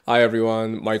Hi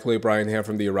everyone, Michael O'Brien here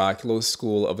from the Oracular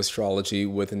School of Astrology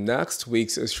with next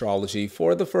week's astrology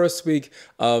for the first week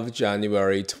of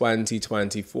January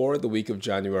 2024, the week of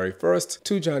January 1st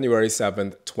to January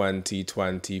 7th,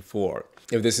 2024.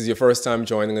 If this is your first time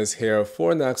joining us here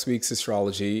for next week's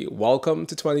astrology, welcome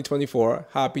to 2024.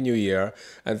 Happy New Year.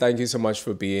 And thank you so much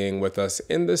for being with us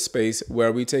in this space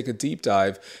where we take a deep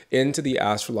dive into the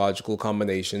astrological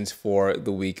combinations for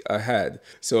the week ahead.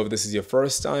 So if this is your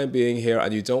first time being here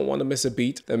and you don't want to miss a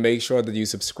beat, then make sure that you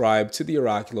subscribe to the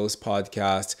Oraculos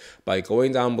podcast by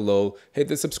going down below, hit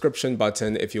the subscription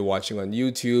button if you're watching on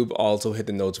YouTube, also hit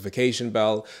the notification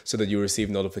bell so that you receive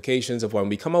notifications of when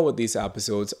we come out with these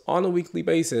episodes on a weekly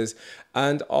basis,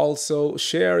 and also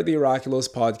share the Oraculos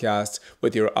podcast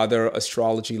with your other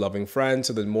astrology loving friends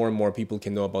so that more and more people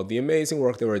can know about the amazing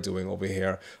work that we're doing over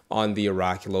here on the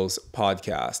Oraculos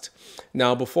podcast.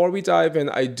 Now, before we dive in,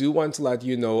 I do want to let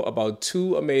you know about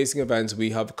two amazing events we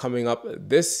have coming up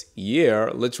this year.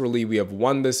 Literally, we have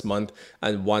one this month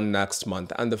and one next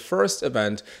month. And the first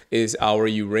event is our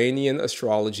Uranian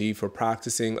Astrology for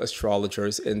Practicing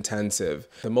Astrologers Intensive.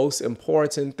 The most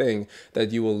important thing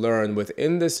that you will learn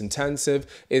within this intensive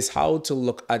is how to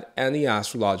look at any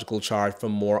astrological chart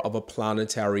from more of a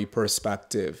planetary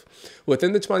perspective.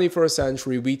 Within the 21st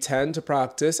century, we tend to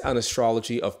practice an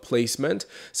astrology of placement.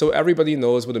 So everybody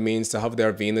knows what it means to have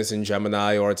their Venus in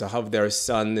Gemini, or to have their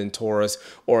Sun in Taurus,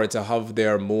 or to have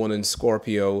their Moon in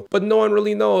Scorpio. But no one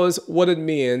really knows what it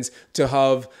means to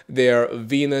have their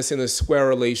Venus in a square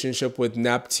relationship with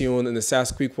Neptune, in a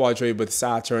sesquiquadrate with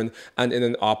Saturn, and in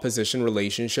an opposition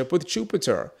relationship with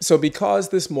Jupiter. So because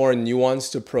this more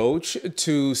nuanced approach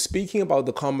to speaking about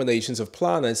the combinations of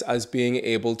planets as being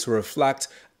able to reflect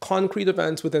concrete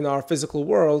events within our physical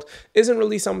world isn't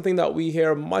really something that we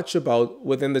hear much about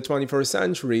within the 21st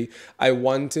century, I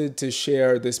wanted to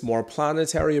share this more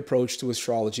planetary approach to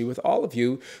astrology with all of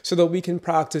you so that we can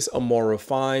practice a more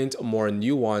refined, a more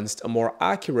nuanced, a more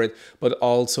accurate, but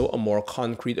also a more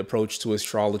concrete approach to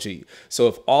astrology. So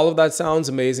if all of that sounds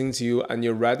amazing to you and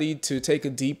you're ready to take a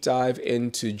deep dive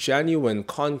into genuine,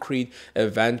 concrete,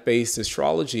 event-based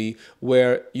astrology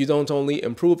where you don't only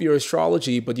improve your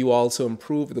astrology, but you also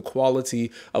improve the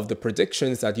quality of the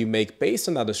predictions that you make based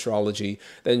on that astrology,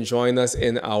 then join us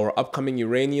in our upcoming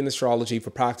Uranian Astrology for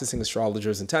Practicing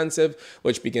Astrologers Intensive,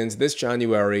 which begins this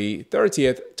January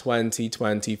 30th,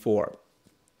 2024.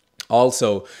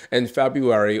 Also, in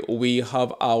February, we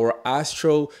have our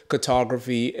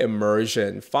astrocartography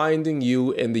immersion, finding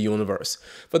you in the universe.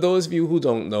 For those of you who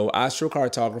don't know,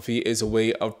 astrocartography is a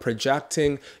way of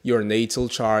projecting your natal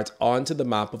chart onto the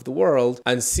map of the world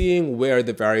and seeing where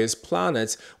the various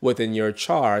planets within your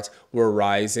chart were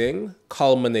rising,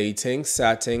 culminating,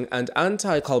 setting, and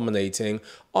anti-culminating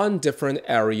on different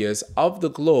areas of the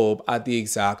globe at the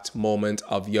exact moment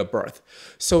of your birth.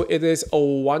 So it is a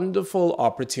wonderful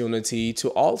opportunity to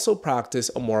also practice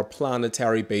a more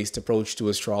planetary-based approach to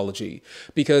astrology.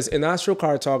 Because in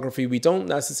astrocartography, we don't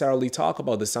necessarily talk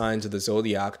about the signs of the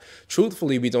zodiac.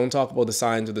 Truthfully, we don't talk about the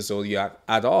signs of the zodiac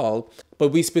at all. But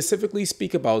we specifically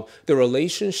speak about the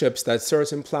relationships that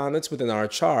certain planets within our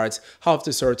charts have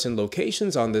to certain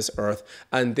locations on this earth,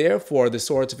 and therefore the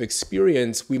sort of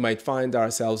experience we might find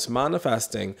ourselves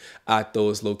manifesting at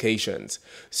those locations.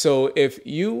 So if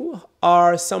you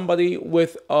are somebody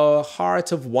with a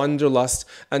heart of wanderlust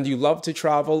and you love to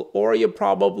travel, or you're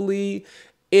probably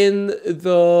in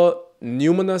the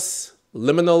numinous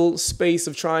liminal space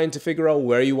of trying to figure out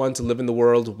where you want to live in the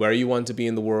world, where you want to be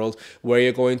in the world, where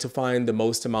you're going to find the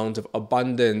most amount of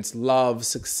abundance, love,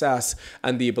 success,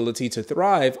 and the ability to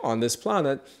thrive on this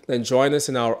planet, then join us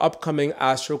in our upcoming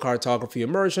astrocartography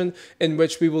immersion, in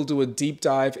which we will do a deep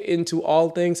dive into all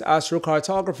things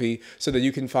astrocartography so that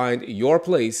you can find your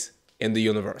place in the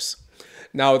universe.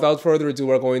 Now, without further ado,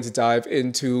 we're going to dive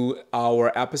into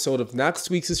our episode of next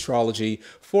week's astrology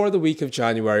for the week of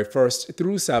January 1st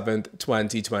through 7th,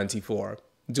 2024.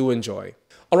 Do enjoy.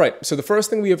 All right, so the first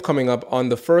thing we have coming up on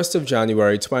the 1st of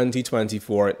January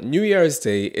 2024, New Year's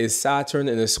Day, is Saturn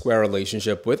in a square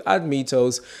relationship with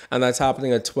Admetos, and that's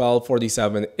happening at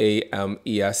 12:47 a.m.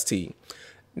 EST.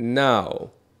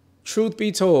 Now, truth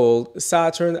be told,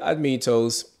 Saturn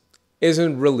Admetos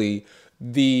isn't really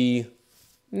the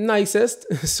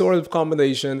nicest sort of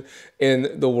combination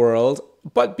in the world.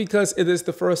 But because it is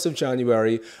the 1st of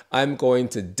January, I'm going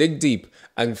to dig deep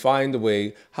and find a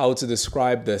way how to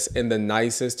describe this in the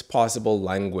nicest possible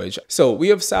language. So we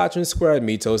have Saturn square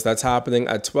Admetos that's happening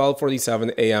at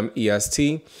 12:47 a.m.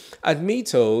 EST.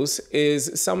 Admetos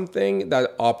is something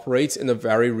that operates in a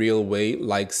very real way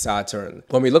like Saturn.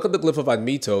 When we look at the glyph of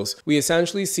Admetos, we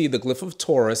essentially see the glyph of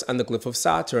Taurus and the glyph of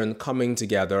Saturn coming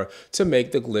together to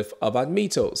make the glyph of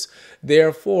Admetos.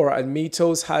 Therefore,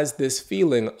 Admetos has this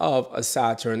feeling of a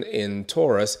Saturn in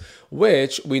Taurus,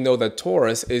 which we know that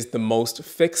Taurus is the most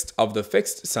fixed of the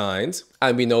fixed signs.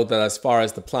 And we know that as far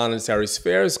as the planetary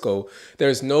spheres go,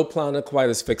 there's no planet quite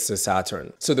as fixed as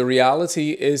Saturn. So the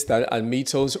reality is that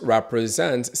Admetos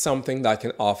represents something that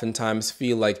can oftentimes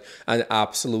feel like an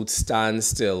absolute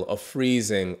standstill, a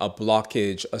freezing, a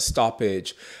blockage, a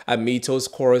stoppage.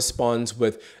 Admetos corresponds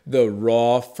with the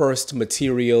raw first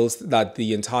materials that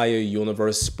the entire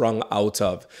universe sprung out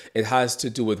of. It has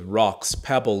to do with rocks,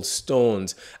 pebbles,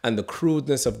 stones, and the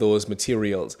crudeness of those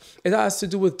materials. It has to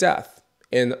do with death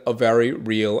in a very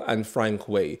real and frank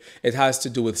way. It has to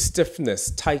do with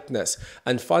stiffness, tightness,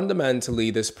 and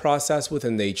fundamentally this process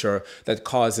within nature that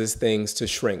causes things to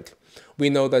shrink. We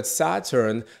know that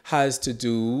Saturn has to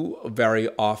do very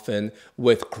often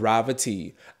with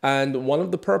gravity. And one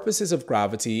of the purposes of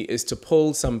gravity is to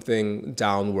pull something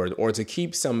downward or to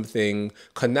keep something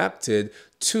connected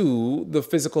to the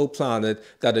physical planet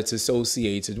that it's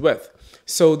associated with.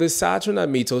 So this Saturn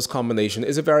Admetos combination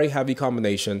is a very heavy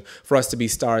combination for us to be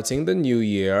starting the new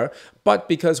year. But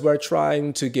because we're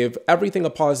trying to give everything a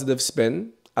positive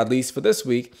spin, at least for this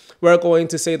week, we're going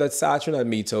to say that Saturn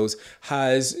Admetos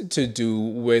has to do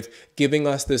with giving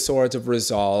us the sort of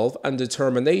resolve and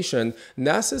determination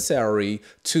necessary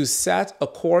to set a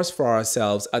course for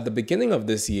ourselves at the beginning of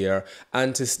this year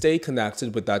and to stay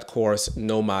connected with that course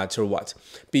no matter what.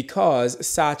 Because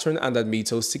Saturn and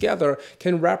Admetos together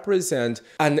can represent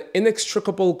an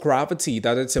inextricable gravity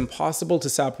that it's impossible to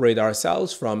separate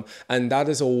ourselves from, and that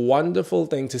is a wonderful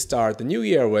thing to start the new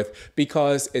year with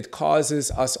because it causes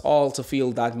us all to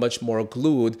feel that much more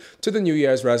glued to the New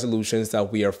Year's resolutions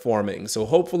that we are forming. So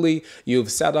hopefully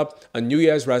you've set up a New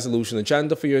Year's resolution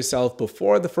agenda for yourself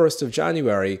before the 1st of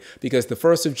January, because the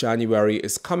 1st of January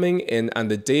is coming in and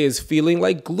the day is feeling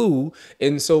like glue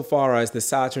insofar as the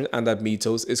Saturn and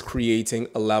Admetos is creating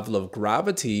a level of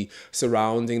gravity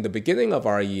surrounding the beginning of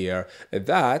our year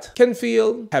that can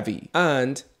feel heavy.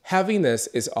 And heaviness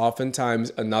is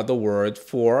oftentimes another word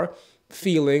for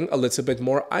feeling a little bit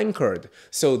more anchored.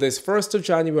 So this 1st of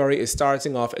January is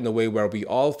starting off in a way where we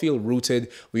all feel rooted,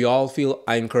 we all feel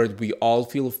anchored, we all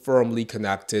feel firmly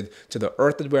connected to the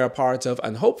earth that we're a part of,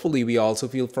 and hopefully we also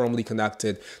feel firmly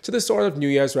connected to the sort of New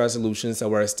Year's resolutions that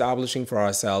we're establishing for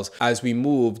ourselves as we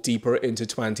move deeper into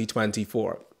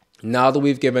 2024. Now that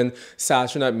we've given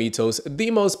Saturn Admetos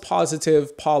the most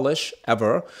positive polish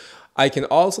ever, I can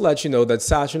also let you know that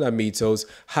Saturn Admetos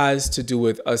has to do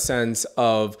with a sense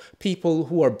of people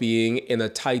who are being in a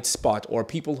tight spot or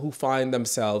people who find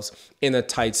themselves in a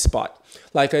tight spot.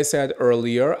 Like I said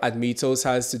earlier, Admetos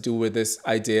has to do with this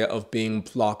idea of being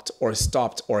blocked or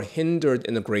stopped or hindered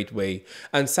in a great way.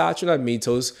 And Saturn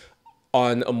Admetos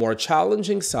on a more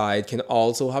challenging side can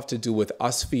also have to do with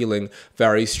us feeling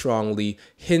very strongly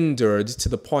hindered to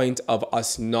the point of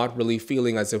us not really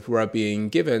feeling as if we're being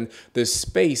given the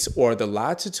space or the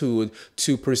latitude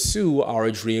to pursue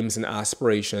our dreams and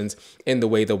aspirations in the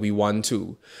way that we want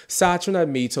to. Saturn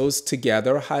and Admetos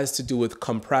together has to do with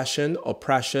compression,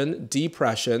 oppression,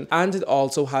 depression, and it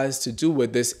also has to do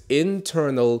with this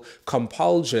internal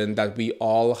compulsion that we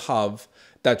all have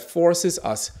that forces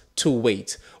us to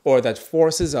wait, or that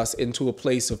forces us into a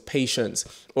place of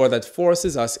patience, or that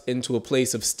forces us into a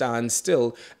place of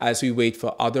standstill as we wait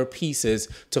for other pieces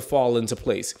to fall into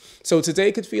place. So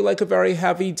today could feel like a very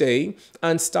heavy day,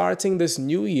 and starting this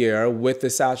new year with the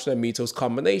Saturn and Admetos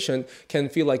combination can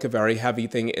feel like a very heavy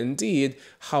thing indeed.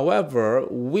 However,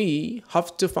 we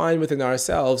have to find within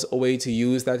ourselves a way to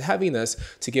use that heaviness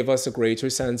to give us a greater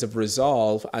sense of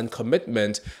resolve and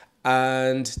commitment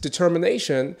and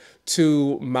determination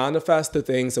to manifest the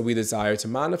things that we desire to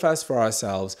manifest for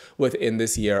ourselves within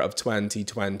this year of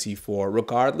 2024,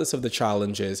 regardless of the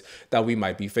challenges that we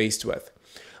might be faced with.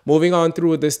 Moving on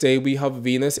through this day, we have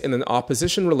Venus in an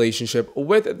opposition relationship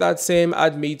with that same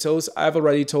Admetos. I've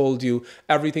already told you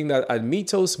everything that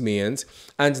Admetos means.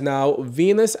 And now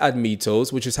Venus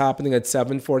Admetos, which is happening at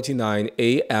 7:49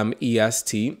 a.m.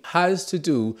 EST, has to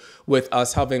do with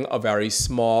us having a very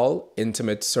small,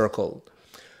 intimate circle.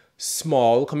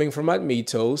 small coming from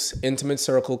Admetos, intimate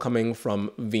circle coming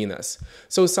from Venus.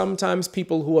 So sometimes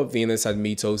people who have Venus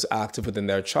Admetos active within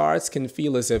their charts can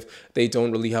feel as if they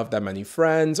don't really have that many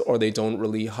friends, or they don't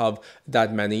really have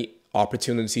that many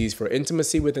opportunities for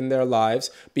intimacy within their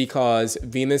lives, because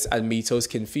Venus Admetos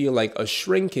can feel like a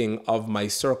shrinking of my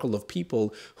circle of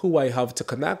people who I have to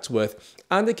connect with,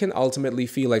 and it can ultimately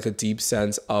feel like a deep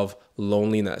sense of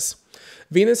loneliness.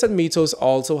 Venus Admetos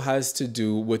also has to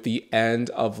do with the end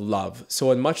of love.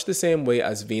 So in much the same way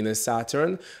as Venus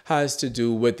Saturn has to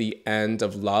do with the end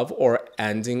of love or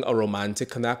ending a romantic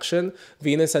connection,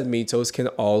 Venus Admetos can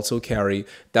also carry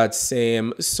that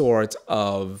same sort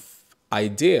of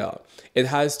idea. It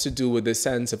has to do with the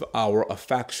sense of our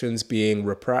affections being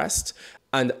repressed,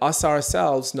 and us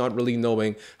ourselves not really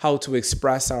knowing how to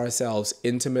express ourselves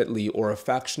intimately or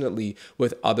affectionately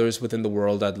with others within the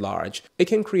world at large. It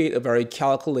can create a very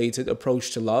calculated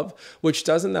approach to love, which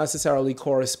doesn't necessarily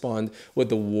correspond with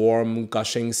the warm,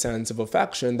 gushing sense of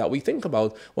affection that we think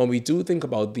about when we do think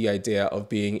about the idea of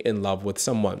being in love with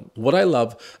someone. What I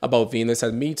love about Venus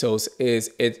Admetos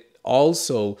is it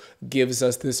also gives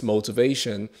us this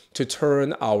motivation to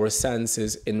turn our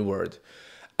senses inward.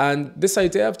 And this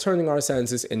idea of turning our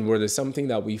senses inward is something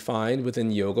that we find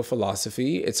within yoga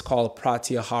philosophy. It's called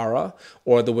pratyahara,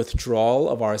 or the withdrawal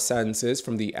of our senses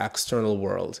from the external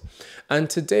world.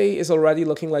 And today is already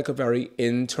looking like a very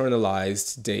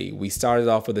internalized day. We started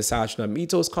off with the Saturn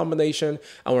Admetos combination,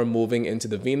 and we're moving into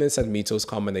the Venus Admetos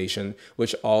combination,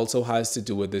 which also has to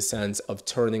do with the sense of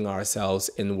turning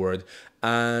ourselves inward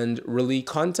and really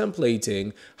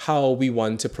contemplating how we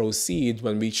want to proceed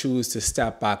when we choose to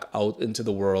step back out into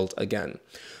the world again.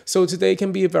 So today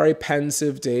can be a very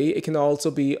pensive day. It can also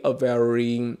be a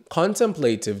very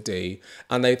contemplative day.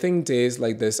 And I think days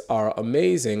like this are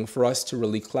amazing for us to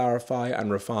really clarify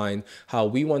and refine how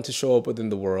we want to show up within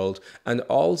the world, and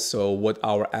also what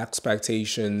our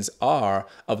expectations are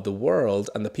of the world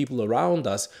and the people around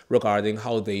us regarding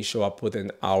how they show up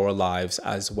within our lives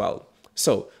as well.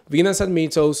 So Venus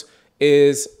Admetos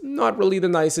is not really the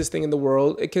nicest thing in the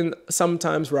world. It can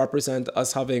sometimes represent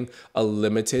us having a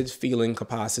limited feeling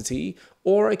capacity,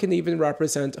 or it can even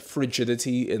represent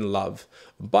frigidity in love.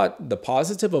 But the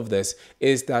positive of this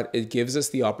is that it gives us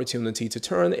the opportunity to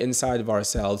turn inside of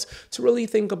ourselves to really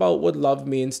think about what love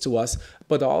means to us,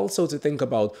 but also to think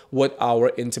about what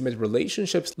our intimate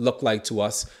relationships look like to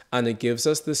us. And it gives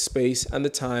us the space and the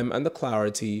time and the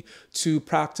clarity to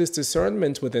practice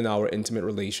discernment within our intimate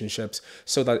relationships,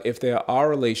 so that if there are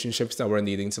relationships that we're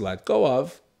needing to let go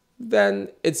of, then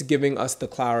it's giving us the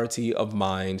clarity of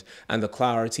mind and the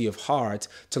clarity of heart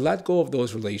to let go of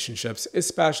those relationships,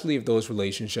 especially if those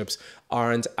relationships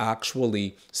aren't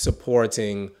actually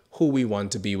supporting who we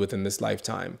want to be within this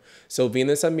lifetime. So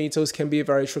Venus and Admetos can be a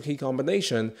very tricky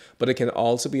combination, but it can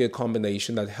also be a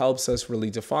combination that helps us really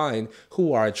define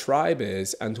who our tribe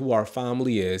is and who our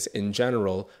family is in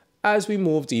general, as we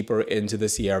move deeper into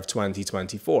this year of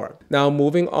 2024. Now,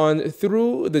 moving on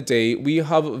through the day, we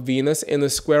have Venus in a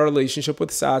square relationship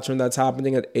with Saturn that's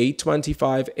happening at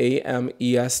 8:25 a.m.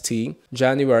 EST.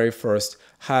 January 1st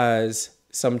has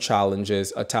some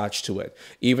challenges attached to it.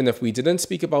 Even if we didn't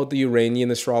speak about the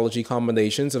Uranian astrology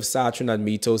combinations of Saturn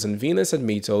Admetos and Venus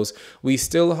Admetos, we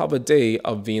still have a day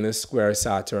of Venus square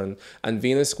Saturn. And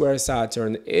Venus square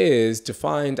Saturn is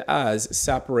defined as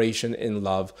separation in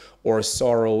love or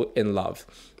sorrow in love.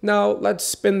 Now, let's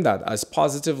spin that as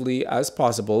positively as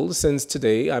possible, since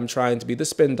today I'm trying to be the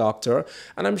spin doctor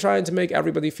and I'm trying to make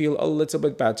everybody feel a little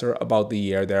bit better about the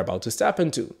year they're about to step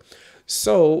into.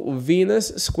 So Venus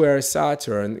square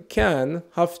Saturn can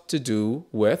have to do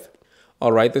with,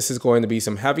 all right, this is going to be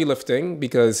some heavy lifting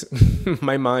because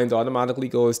my mind automatically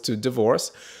goes to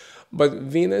divorce. But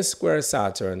Venus square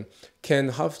Saturn can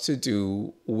have to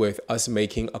do with us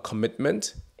making a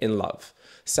commitment in love.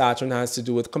 Saturn has to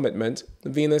do with commitment.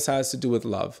 Venus has to do with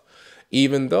love.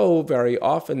 Even though very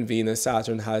often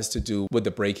Venus-Saturn has to do with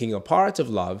the breaking apart of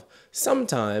love,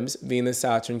 sometimes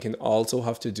Venus-Saturn can also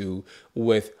have to do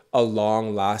with a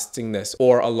long-lastingness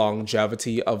or a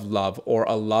longevity of love, or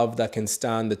a love that can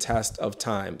stand the test of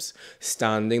times.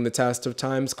 Standing the test of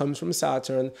times comes from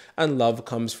Saturn, and love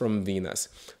comes from Venus.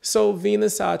 So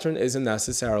Venus-Saturn isn't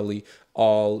necessarily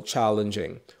all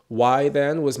challenging. Why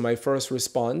then was my first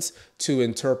response to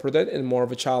interpret it in more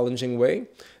of a challenging way?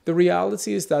 The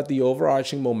reality is that the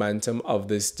overarching momentum of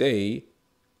this day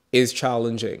is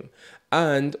challenging.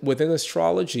 And within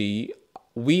astrology,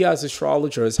 we as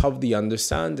astrologers have the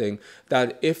understanding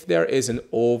that if there is an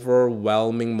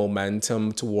overwhelming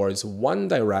momentum towards one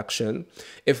direction,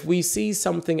 if we see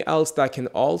something else that can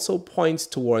also point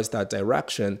towards that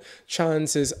direction,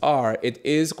 chances are it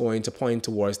is going to point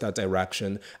towards that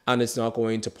direction, and it's not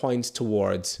going to point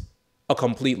towards a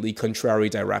completely contrary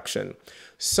direction.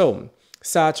 So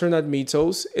Saturn at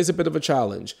Mythos is a bit of a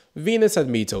challenge. Venus at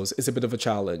Mythos is a bit of a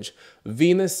challenge.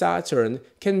 Venus-Saturn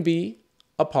can be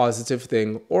a positive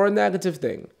thing or a negative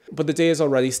thing. But the day is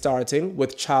already starting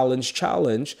with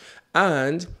challenge,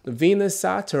 and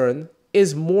Venus-Saturn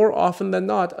is more often than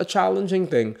not a challenging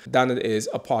thing than it is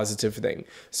a positive thing.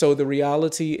 So the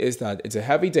reality is that it's a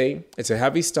heavy day, it's a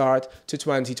heavy start to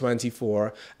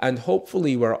 2024, and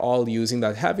hopefully we're all using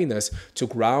that heaviness to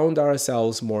ground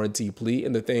ourselves more deeply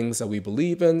in the things that we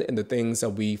believe in the things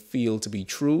that we feel to be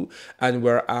true, and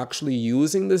we're actually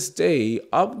using this day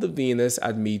of the Venus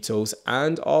at Mythos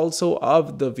and also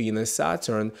of the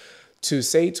Venus-Saturn to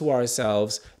say to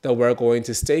ourselves that we're going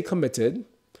to stay committed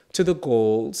to the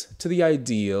goals, to the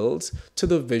ideals, to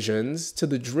the visions, to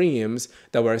the dreams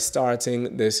that we're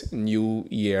starting this new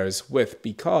year's with,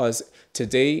 because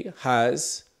today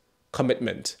has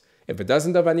commitment. If it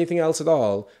doesn't have anything else at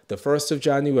all, the 1st of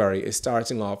January is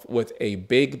starting off with a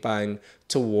big bang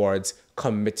towards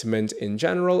commitment in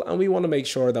general, and we want to make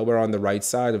sure that we're on the right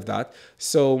side of that.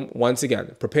 So once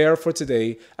again, prepare for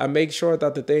today and make sure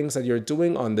that the things that you're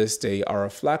doing on this day are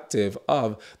reflective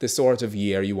of the sort of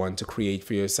year you want to create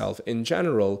for yourself in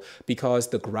general, because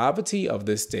the gravity of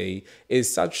this day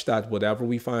is such that whatever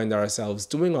we find ourselves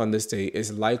doing on this day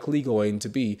is likely going to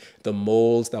be the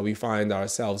molds that we find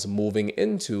ourselves moving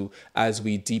into as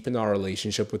we deepen our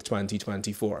relationship with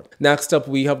 2024. Next up,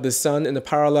 we have the Sun in a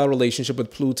parallel relationship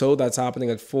with Pluto. That's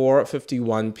happening at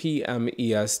 4:51 p.m.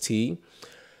 EST.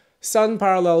 Sun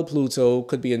parallel Pluto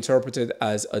could be interpreted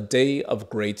as a day of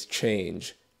great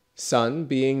change. Sun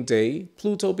being day,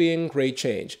 Pluto being great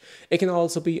change. It can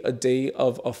also be a day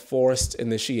of a forced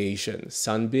initiation.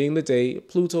 Sun being the day,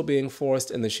 Pluto being forced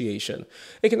initiation.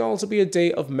 It can also be a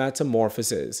day of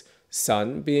metamorphosis.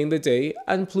 Sun being the day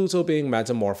and Pluto being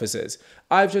metamorphosis.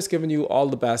 I've just given you all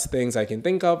the best things I can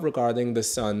think of regarding the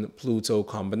Sun-Pluto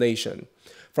combination.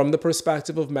 From the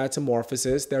perspective of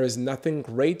metamorphosis, there is nothing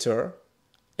greater,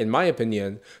 in my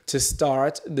opinion, to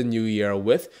start the new year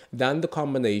with than the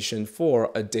combination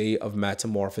for a day of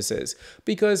metamorphosis.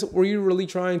 Because were you really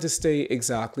trying to stay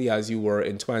exactly as you were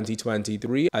in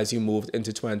 2023 as you moved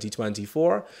into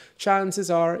 2024? Chances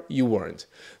are you weren't.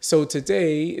 So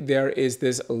today there is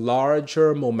this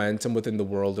larger momentum within the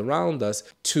world around us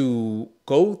to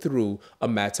go through a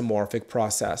metamorphic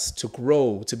process, to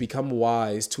grow, to become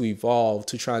wise, to evolve,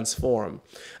 to transform.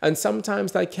 And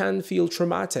sometimes that can feel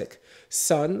traumatic.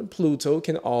 Sun, Pluto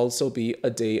can also be a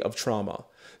day of trauma.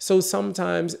 So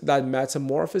sometimes that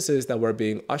metamorphosis that we're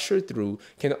being ushered through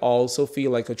can also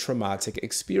feel like a traumatic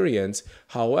experience.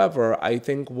 However, I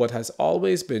think what has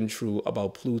always been true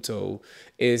about Pluto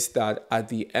is that at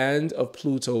the end of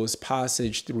Pluto's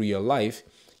passage through your life,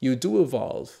 you do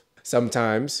evolve.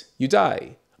 Sometimes you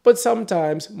die, but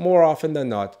sometimes, more often than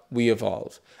not, we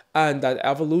evolve. And that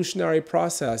evolutionary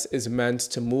process is meant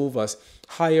to move us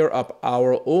higher up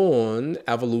our own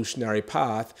evolutionary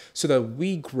path so that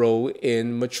we grow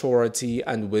in maturity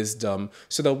and wisdom,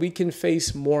 so that we can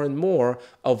face more and more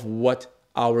of what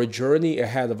our journey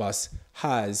ahead of us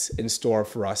has in store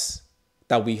for us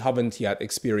that we haven't yet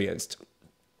experienced.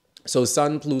 So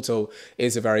Sun-Pluto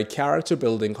is a very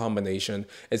character-building combination.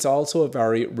 It's also a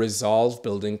very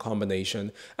resolve-building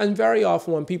combination. And very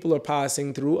often when people are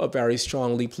passing through a very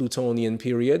strongly Plutonian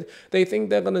period, they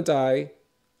think they're going to die,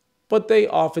 but they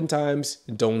oftentimes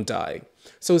don't die.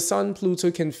 So Sun-Pluto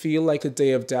can feel like a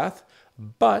day of death,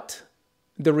 but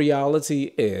the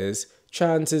reality is,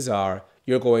 chances are,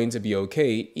 you're going to be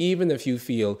okay, even if you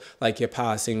feel like you're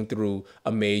passing through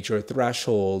a major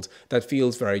threshold that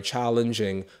feels very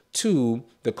challenging to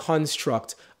the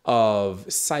construct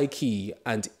of psyche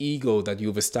and ego that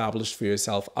you've established for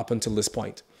yourself up until this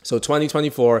point. So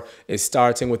 2024 is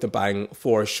starting with a bang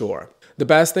for sure. The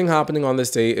best thing happening on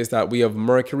this day is that we have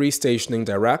Mercury stationing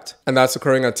direct, and that's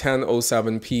occurring at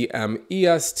 10:07 p.m.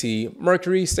 EST.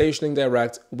 Mercury stationing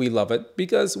direct, we love it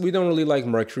because we don't really like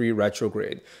Mercury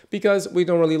retrograde, because we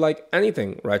don't really like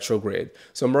anything retrograde.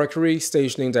 So Mercury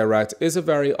stationing direct is a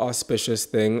very auspicious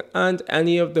thing, and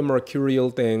any of the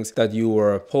mercurial things that you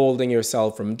were holding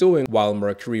yourself from doing while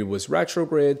Mercury was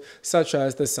retrograde, such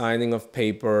as the signing of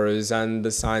papers and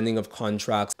the signing of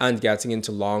contracts and getting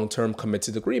into long-term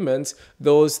committed agreements,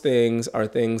 those things are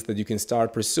things that you can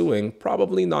start pursuing,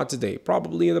 probably not today,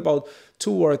 probably in about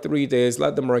 2 or 3 days.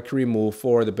 Let the Mercury move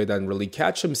forward a bit and really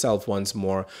catch himself once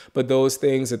more. But those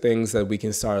things are things that we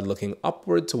can start looking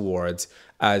upward towards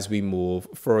as we move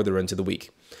further into the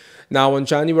week. Now, on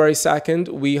January 2nd,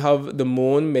 we have the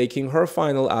moon making her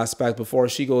final aspect before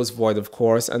she goes void, of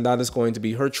course, and that is going to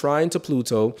be her trine to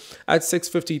Pluto at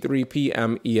 6:53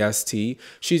 p.m. EST.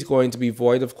 She's going to be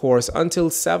void, of course, until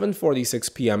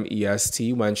 7:46 p.m.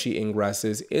 EST when she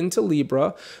ingresses into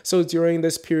Libra. So during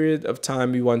this period of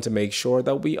time, we want to make sure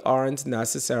that we aren't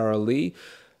necessarily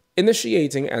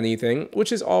initiating anything,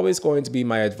 which is always going to be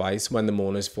my advice when the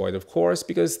moon is void, of course,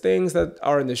 because things that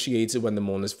are initiated when the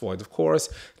moon is void, of course,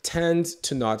 tend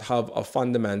to not have a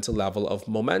fundamental level of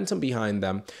momentum behind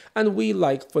them, and we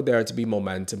like for there to be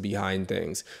momentum behind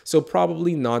things. So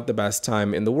probably not the best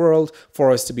time in the world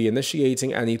for us to be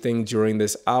initiating anything during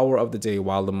this hour of the day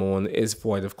while the moon is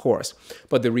void, of course.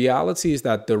 But the reality is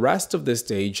that the rest of this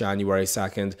day, January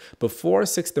 2nd, before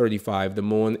 6:35, the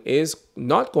moon is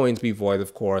not going to be void,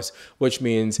 of course, which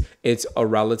means it's a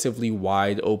relatively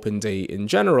wide open day in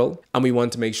general, and we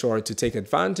want to make sure to take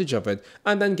advantage of it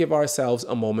and then give ourselves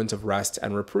a moment of rest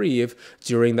and reprieve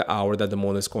during the hour that the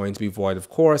moon is going to be void, of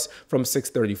course, from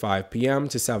 6:35 p.m.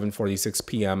 to 7:46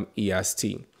 p.m.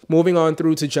 EST. Moving on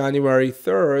through to January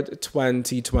 3rd,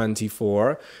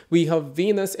 2024, we have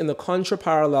Venus in a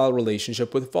contraparallel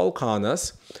relationship with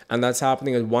Vulcanus, and that's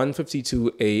happening at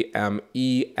 1:52 a.m.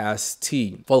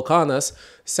 EST. Vulcanus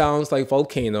sounds like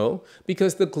volcano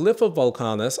because the glyph of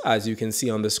Vulcanus, as you can see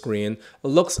on the screen,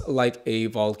 looks like a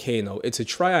volcano. It's a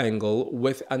triangle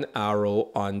with an arrow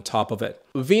on top of it.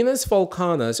 Venus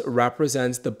Vulcanus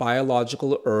represents the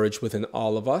biological urge within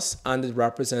all of us, and it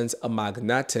represents a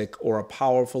magnetic or a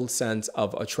powerful sense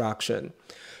of attraction.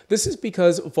 This is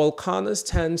because Vulcanus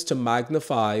tends to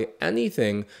magnify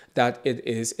anything that it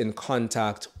is in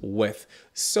contact with.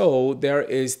 So there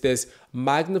is this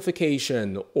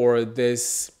magnification or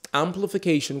this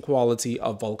amplification quality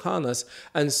of Vulcanus,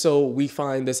 and so we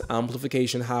find this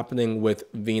amplification happening with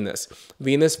Venus.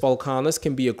 Venus Vulcanus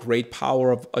can be a great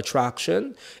power of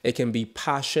attraction. It can be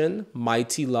passion,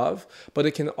 mighty love, but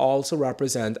it can also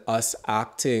represent us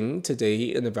acting today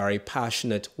in a very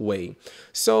passionate way.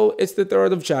 So it's the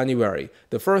 3rd of January,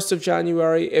 the 1st of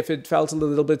January if it felt a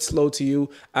little bit slow to you,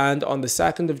 and on the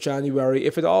 2nd of January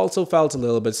if it also felt a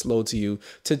little bit slow to you.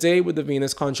 Today with the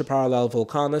Venus contraparallel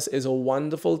Vulcanus is a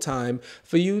wonderful time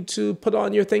for you to put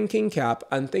on your thinking cap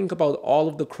and think about all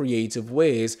of the creative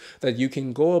ways that you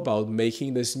can go about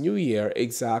making this new year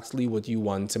exactly what you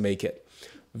want to make it.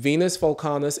 Venus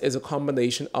Vulcanus is a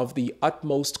combination of the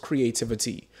utmost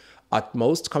creativity.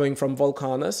 Utmost coming from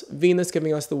Vulcanus, Venus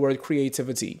giving us the word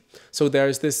creativity. So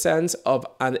there's this sense of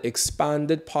an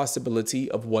expanded possibility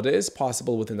of what is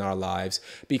possible within our lives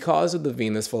because of the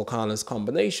Venus-Vulcanus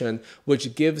combination,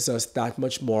 which gives us that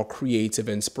much more creative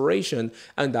inspiration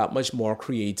and that much more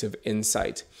creative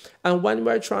insight. And when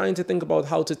we're trying to think about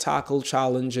how to tackle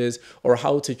challenges or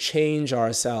how to change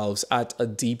ourselves at a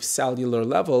deep cellular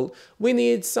level, we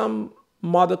need some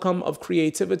modicum of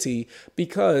creativity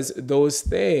because those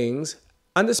things,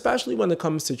 and especially when it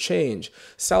comes to change,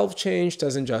 self-change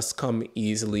doesn't just come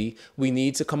easily. We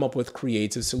need to come up with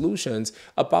creative solutions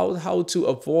about how to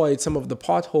avoid some of the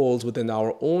potholes within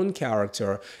our own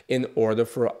character in order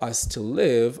for us to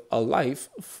live a life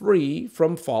free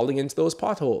from falling into those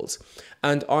potholes.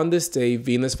 And on this day,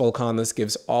 Venus Vulcanus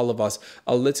gives all of us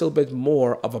a little bit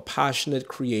more of a passionate,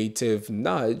 creative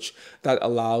nudge that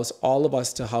allows all of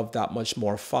us to have that much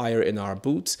more fire in our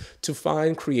boots to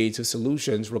find creative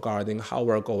solutions regarding how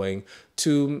we're going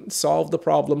to solve the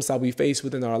problems that we face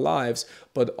within our lives,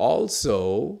 but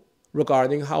also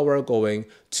regarding how we're going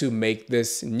to make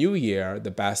this new year the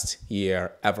best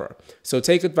year ever. So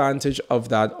take advantage of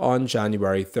that on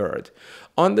January 3rd.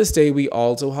 On this day, we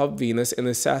also have Venus in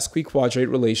a sesquiquadrate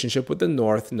relationship with the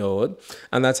North Node,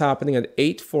 and that's happening at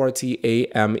 8:40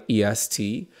 a.m.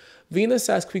 EST. Venus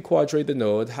sesquiquadrate the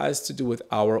node has to do with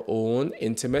our own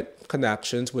intimate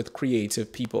connections with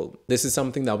creative people. This is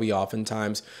something that we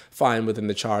oftentimes find within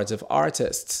the charts of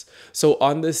artists. So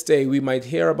on this day, we might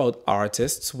hear about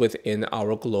artists within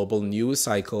our global news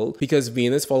cycle because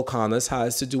Venus Vulcanus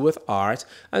has to do with art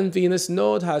and Venus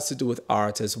node has to do with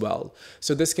art as well.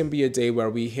 So this can be a day where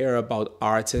we hear about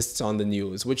artists on the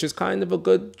news, which is kind of a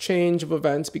good change of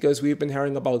events because we've been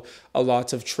hearing about a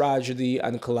lot of tragedy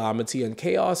and calamity and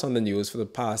chaos on the the news for the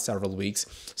past several weeks.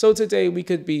 So today we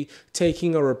could be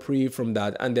taking a reprieve from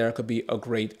that, and there could be a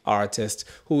great artist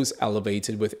who's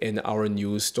elevated within our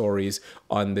news stories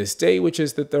on this day, which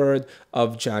is the 3rd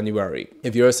of January.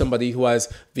 If you're somebody who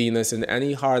has Venus in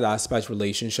any hard aspect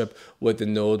relationship with the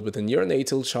node within your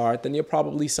natal chart, then you're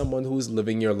probably someone who's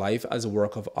living your life as a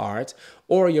work of art,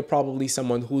 or you're probably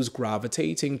someone who's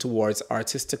gravitating towards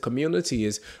artistic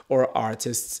communities or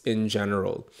artists in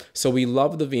general. So we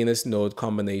love the Venus node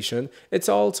combination. It's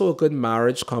also a good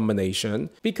marriage combination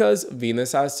because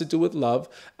Venus has to do with love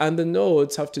and the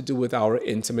nodes have to do with our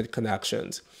intimate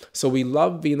connections. So we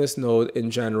love Venus node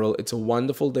in general. It's a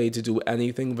wonderful day to do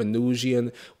anything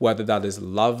Venusian, whether that is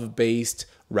love-based,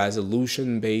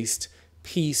 resolution-based,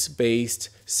 peace-based,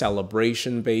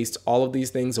 celebration-based. All of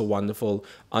these things are wonderful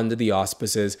under the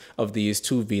auspices of these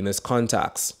two Venus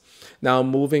contacts. Now,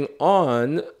 moving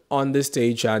on this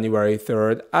day, January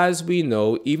 3rd, as we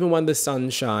know, even when the sun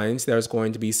shines, there's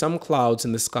going to be some clouds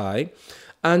in the sky.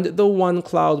 And the one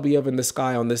cloud we have in the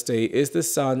sky on this day is the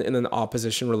sun in an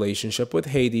opposition relationship with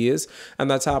Hades,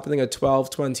 and that's happening at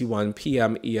 12:21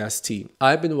 p.m. EST.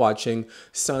 I've been watching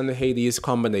Sun-Hades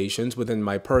combinations within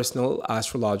my personal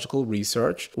astrological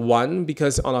research. One,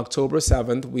 because on October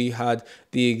 7th, we had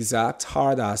the exact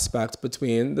hard aspect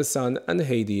between the sun and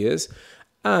Hades,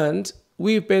 and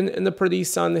we've been in a pretty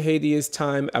Sun-Hades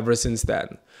time ever since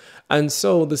then. And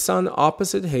so the sun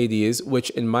opposite Hades, which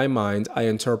in my mind, I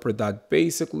interpret that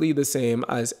basically the same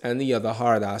as any other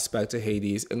hard aspect to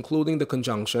Hades, including the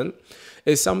conjunction,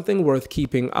 is something worth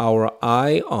keeping our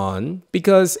eye on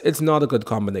because it's not a good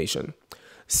combination.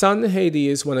 Sun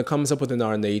Hades, when it comes up within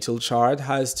our natal chart,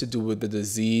 has to do with the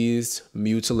diseased,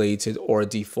 mutilated, or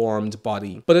deformed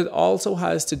body. But it also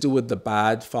has to do with the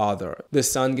bad father. The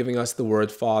sun giving us the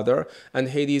word father, and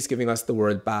Hades giving us the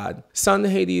word bad. Sun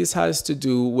Hades has to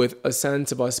do with a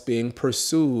sense of us being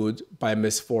pursued by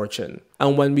misfortune.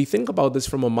 And when we think about this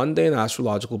from a mundane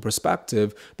astrological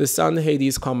perspective, the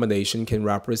Sun-Hades combination can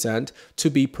represent to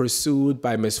be pursued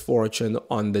by misfortune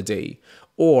on the day,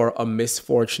 or a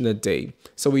misfortunate day.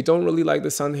 So we don't really like the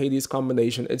Sun-Hades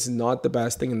combination. It's not the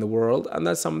best thing in the world, and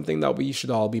that's something that we should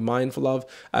all be mindful of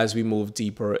as we move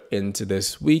deeper into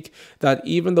this week, that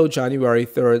even though January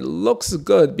 3rd looks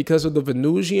good because of the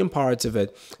Venusian parts of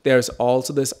it, there's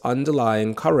also this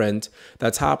underlying current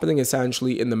that's happening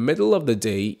essentially in the middle of the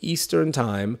day, Eastern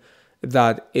time,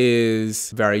 that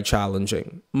is very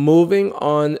challenging. Moving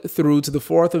on through to the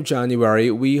 4th of January,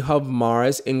 we have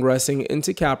Mars ingressing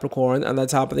into Capricorn, and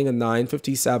that's happening at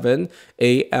 9:57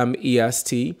 a.m.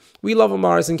 EST. We love a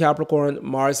Mars in Capricorn.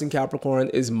 Mars in Capricorn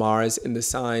is Mars in the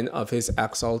sign of his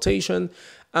exaltation.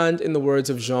 And in the words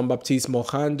of Jean-Baptiste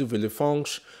Morin du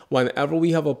Villefranche, whenever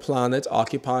we have a planet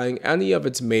occupying any of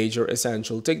its major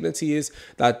essential dignities,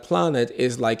 that planet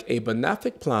is like a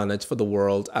benefic planet for the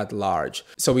world at large.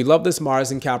 So we love this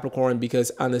Mars in Capricorn because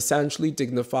an essentially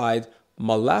dignified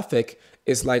malefic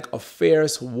is like a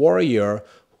fierce warrior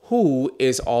who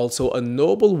is also a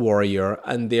noble warrior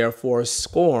and therefore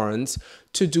scorns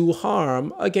to do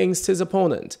harm against his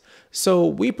opponent. So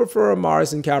we prefer a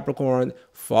Mars in Capricorn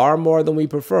far more than we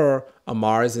prefer a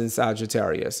Mars in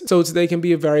Sagittarius. So today can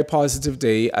be a very positive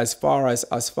day as far as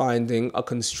us finding a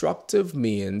constructive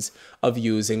means of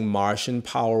using Martian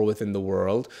power within the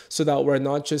world so that we're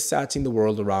not just setting the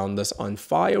world around us on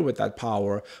fire with that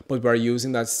power, but we're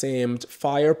using that same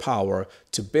firepower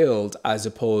to build as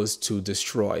opposed to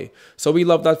destroy. So we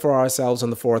love that for ourselves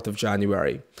on the 4th of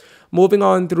January. Moving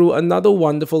on through, another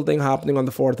wonderful thing happening on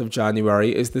the 4th of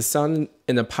January is the sun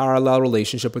in a parallel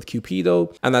relationship with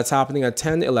Cupido, and that's happening at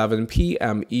 10:11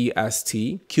 p.m.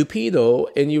 EST.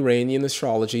 Cupido in Uranian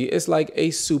astrology is like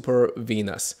a super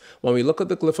Venus. When we look at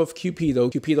the glyph of Cupido,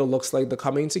 Cupido looks like the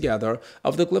coming together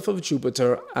of the glyph of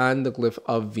Jupiter and the glyph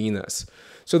of Venus.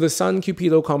 So the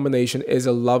Sun-Cupido combination is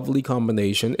a lovely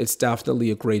combination. It's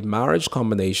definitely a great marriage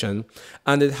combination,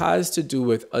 and it has to do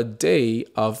with a day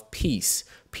of peace.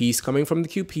 Peace coming from the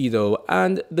Cupido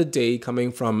and the day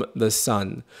coming from the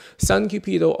sun.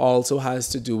 Sun-Cupido also has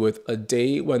to do with a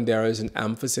day when there is an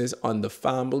emphasis on the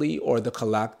family or the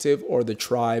collective or the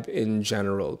tribe in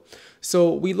general.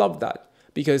 So we love that,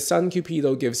 because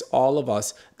Sun-Cupido gives all of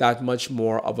us that much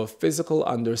more of a physical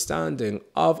understanding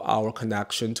of our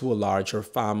connection to a larger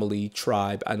family,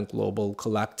 tribe, and global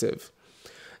collective.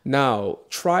 Now,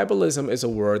 tribalism is a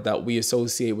word that we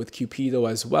associate with Cupido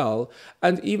as well,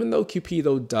 and even though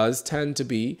Cupido does tend to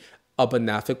be a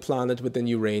benefic planet within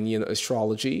Uranian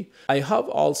astrology, I have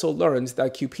also learned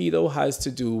that Cupido has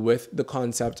to do with the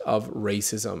concept of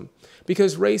racism,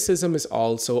 because racism is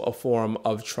also a form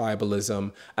of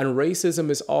tribalism, and racism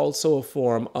is also a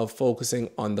form of focusing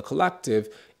on the collective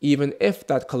even if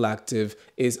that collective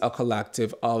is a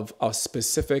collective of a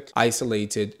specific,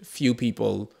 isolated few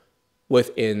people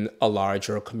within a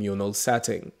larger communal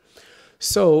setting.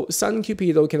 So Sun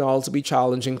Cupido can also be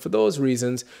challenging for those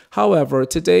reasons. However,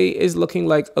 today is looking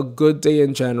like a good day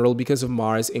in general because of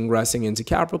Mars ingressing into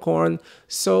Capricorn.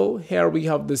 So here we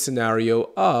have the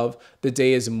scenario of the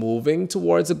day is moving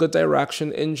towards a good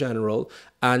direction in general.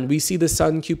 And we see the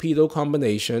Sun Cupido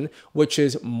combination, which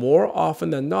is more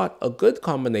often than not a good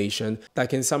combination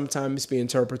that can sometimes be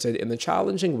interpreted in a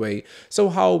challenging way. So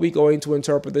how are we going to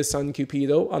interpret the Sun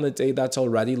Cupido on a day that's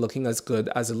already looking as good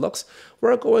as it looks?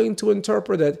 We're going to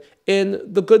interpret it in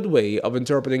the good way of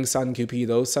interpreting Sun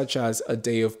Cupido, such as a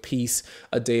day of peace,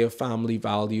 a day of family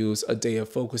values, a day of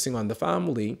focusing on the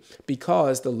family,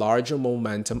 because the larger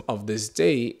momentum of this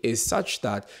day is such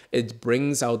that it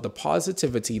brings out the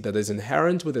positivity that is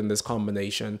inherent within this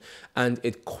combination, and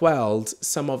it quells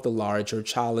some of the larger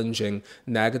challenging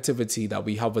negativity that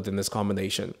we have within this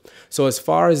combination. So as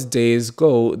far as days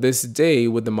go, this day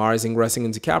with the Mars ingressing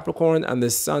into Capricorn and the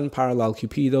Sun parallel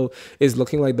Cupido is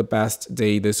looking like the best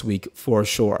day this week for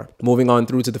sure. Moving on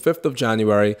through to the 5th of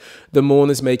January, the Moon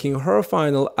is making her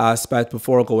final aspect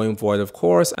before going void, of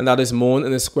course, and that is Moon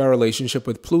in a square relationship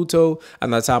with Pluto,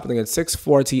 and that's happening at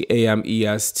 6:40 a.m.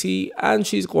 EST, and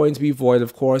she's going to be void,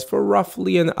 of course, for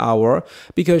roughly an hour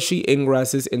because she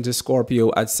ingresses into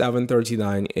Scorpio at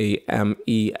 7:39 a.m.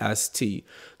 EST.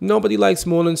 Nobody likes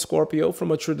Moon in Scorpio from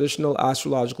a traditional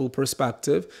astrological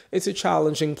perspective. It's a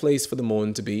challenging place for the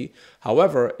Moon to be.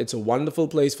 However, it's a wonderful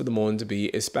place for the Moon to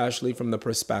be, especially from the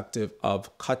perspective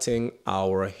of cutting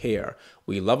our hair.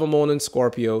 We love a Moon in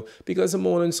Scorpio because a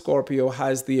Moon in Scorpio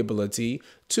has the ability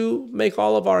to make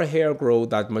all of our hair grow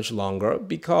that much longer,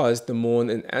 because the Moon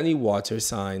in any water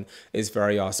sign is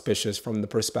very auspicious from the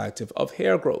perspective of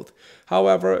hair growth.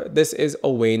 However, this is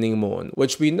a waning Moon,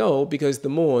 which we know because the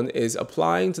Moon is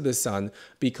applying to the Sun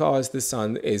because the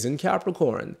Sun is in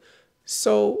Capricorn.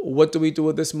 So what do we do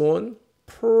with this Moon?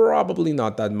 Probably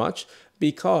not that much,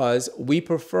 because we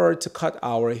prefer to cut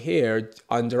our hair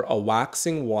under a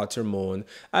waxing water moon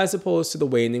as opposed to the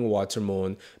waning water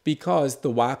moon, because the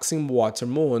waxing water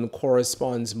moon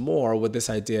corresponds more with this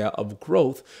idea of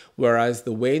growth, whereas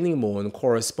the waning moon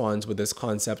corresponds with this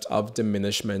concept of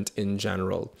diminishment in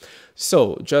general.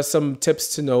 So just some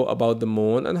tips to know about the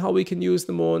moon and how we can use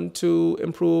the moon to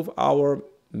improve our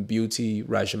beauty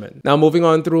regimen. Now moving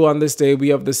on through on this day, we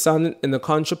have the Sun in a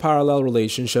contra-parallel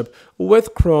relationship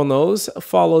with Chronos,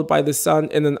 followed by the Sun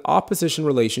in an opposition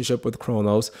relationship with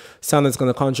Chronos. Sun is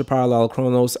going to contra-parallel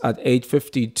Chronos at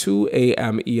 8:52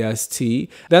 a.m. EST.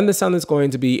 Then the Sun is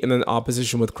going to be in an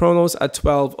opposition with Chronos at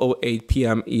 12:08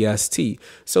 p.m. EST.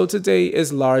 So today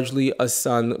is largely a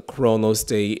Sun-Chronos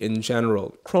day in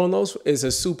general. Chronos is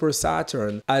a super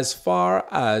Saturn as far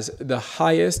as the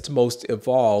highest, most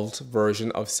evolved version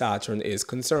of Saturn is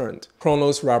concerned.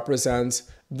 Chronos represents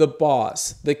the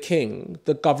boss, the king,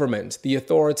 the government, the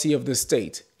authority of the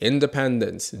state,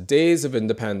 independence, days of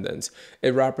independence.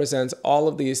 It represents all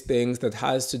of these things that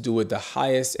has to do with the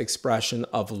highest expression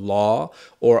of law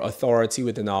or authority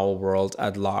within our world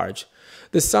at large.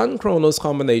 The Sun-Chronos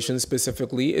combination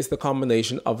specifically is the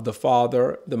combination of the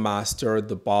father, the master,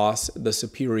 the boss, the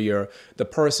superior, the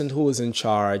person who is in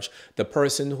charge, the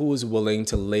person who is willing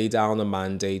to lay down a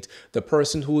mandate, the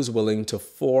person who is willing to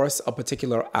force a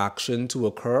particular action to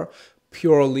occur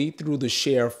purely through the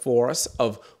sheer force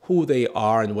of who they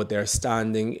are and what their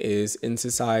standing is in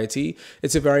society.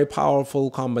 It's a very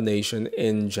powerful combination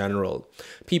in general.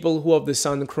 People who have the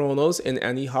Sun Chronos in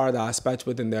any hard aspect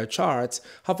within their charts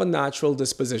have a natural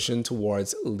disposition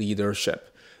towards leadership.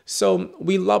 So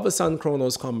we love a Sun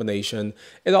Chronos combination.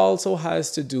 It also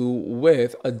has to do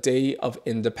with a day of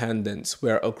independence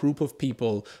where a group of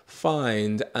people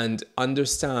find and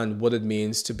understand what it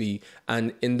means to be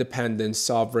an independent,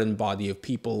 sovereign body of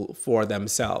people for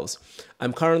themselves.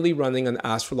 I'm currently running an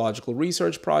astrological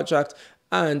research project,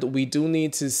 and we do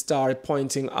need to start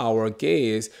pointing our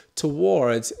gaze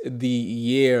towards the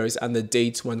years and the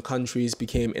dates when countries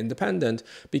became independent,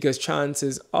 because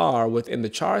chances are within the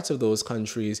charts of those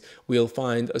countries, we'll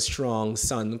find a strong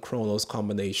Sun-Chronos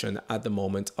combination at the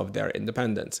moment of their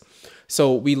independence.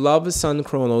 So we love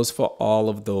Sun-Chronos for all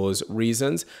of those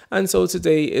reasons. And so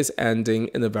today is ending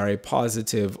in a very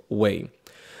positive way.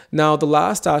 Now, the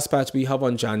last aspect we have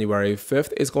on January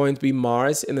 5th is going to be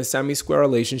Mars in a semi-square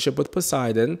relationship with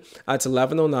Poseidon at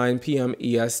 11:09 p.m.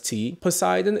 EST.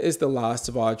 Poseidon is the last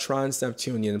of our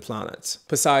trans-Neptunian planets.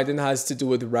 Poseidon has to do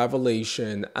with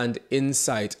revelation and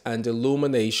insight and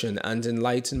illumination and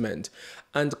enlightenment.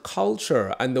 and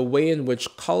culture, and the way in which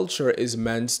culture is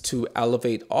meant to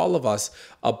elevate all of us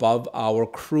above our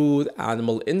crude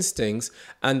animal instincts,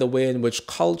 and the way in which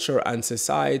culture and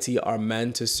society are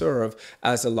meant to serve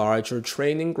as a larger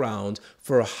training ground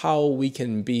for how we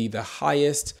can be the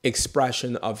highest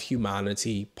expression of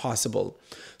humanity possible.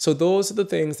 So those are the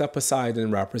things that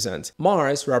Poseidon represents.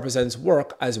 Mars represents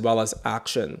work as well as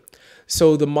action.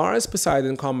 So the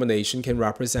Mars-Poseidon combination can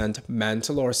represent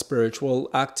mental or spiritual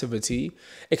activity.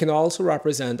 It can also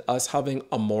represent us having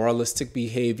a moralistic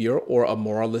behavior or a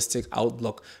moralistic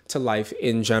outlook to life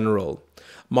in general.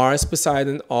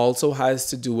 Mars-Poseidon also has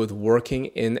to do with working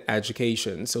in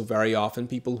education. So very often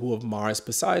people who have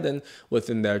Mars-Poseidon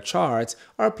within their charts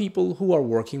are people who are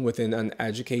working within an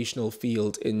educational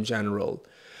field in general.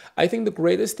 I think the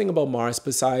greatest thing about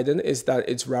Mars-Poseidon is that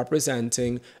it's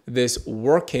representing this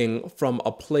working from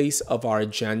a place of our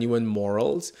genuine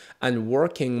morals and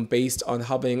working based on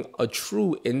having a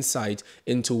true insight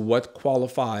into what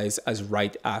qualifies as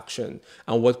right action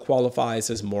and what qualifies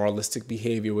as moralistic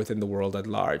behavior within the world at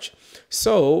large.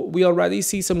 So we already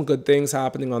see some good things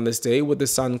happening on this day with the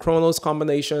Sun-Chronos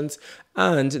combinations,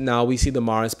 and now we see the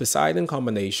Mars-Poseidon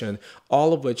combination,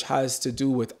 all of which has to do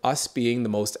with us being the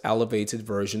most elevated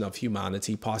version of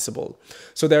humanity possible.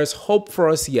 So there's hope for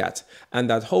us yet, and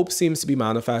that hope seems to be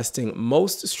manifesting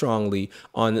most strongly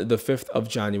on the 5th of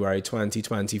January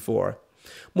 2024.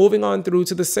 Moving on through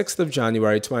to the 6th of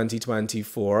January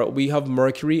 2024, we have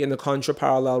Mercury in a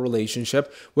contraparallel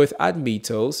relationship with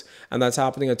Admetos, and that's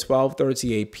happening at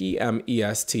 12:38 p.m.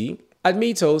 EST.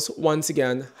 Admetos, once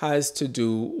again, has to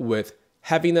do with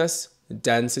heaviness,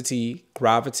 density,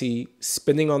 gravity,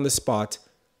 spinning on the spot,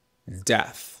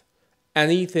 death.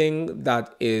 Anything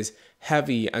that is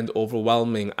heavy and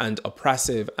overwhelming and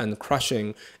oppressive and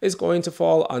crushing is going to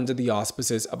fall under the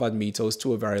auspices of Admetos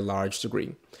to a very large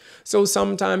degree. So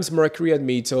sometimes Mercury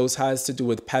Admetos has to do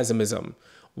with pessimism.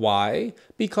 Why?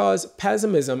 Because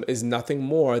pessimism is nothing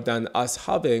more than us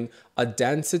having a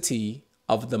density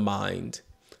of the mind.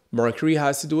 Mercury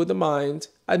has to do with the mind,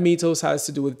 Admetos has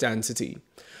to do with density.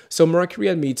 So Mercury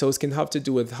Admetos can have to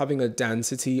do with having a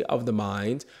density of the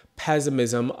mind,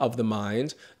 pessimism of the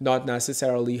mind, not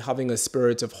necessarily having a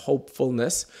spirit of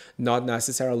hopefulness, not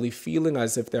necessarily feeling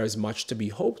as if there's much to be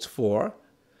hoped for,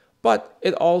 but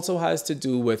it also has to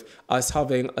do with us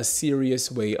having a serious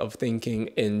way of thinking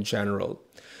in general.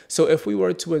 So if we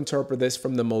were to interpret this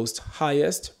from the most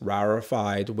highest,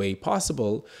 rarefied way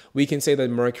possible, we can say that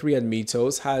Mercury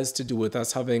Admetos has to do with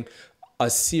us having a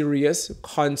serious,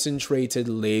 concentrated,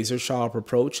 laser-sharp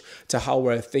approach to how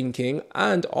we're thinking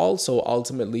and also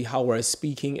ultimately how we're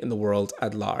speaking in the world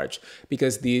at large,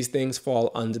 because these things fall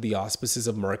under the auspices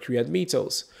of Mercury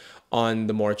Admetos. On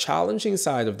the more challenging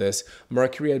side of this,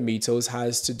 Mercury Admetos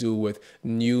has to do with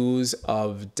news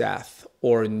of death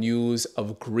or news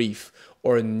of grief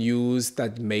or news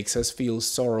that makes us feel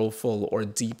sorrowful or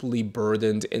deeply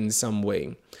burdened in some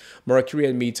way. Mercury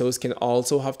Admetos can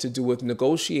also have to do with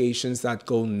negotiations that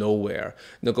go nowhere.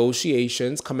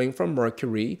 Negotiations coming from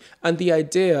Mercury and the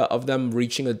idea of them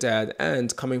reaching a dead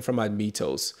end coming from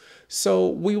Admetos. So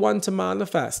we want to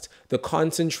manifest the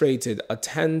concentrated,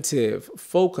 attentive,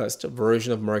 focused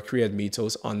version of Mercury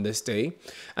Admetos on this day.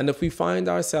 And if we find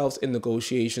ourselves in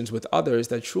negotiations with others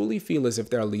that truly feel as if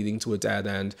they're leading to a dead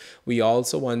end, we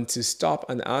also want to stop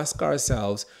and ask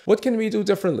ourselves, what can we do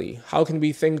differently? How can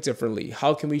we think differently?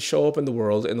 How can we show up in the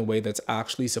world in a way that's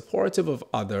actually supportive of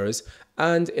others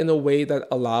and in a way that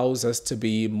allows us to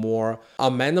be more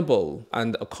amenable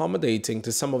and accommodating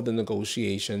to some of the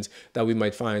negotiations that we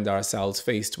might find ourselves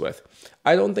faced with?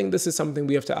 I don't think this is something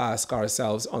we have to ask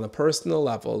ourselves on a personal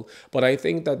level, but I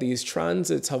think that these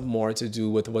transits have more to do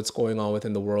with what's going on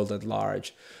within the world at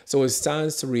large. So it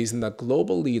stands to reason that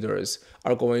global leaders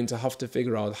are going to have to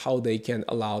figure out how they can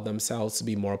allow themselves to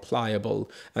be more pliable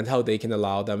and how they can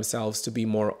allow themselves to be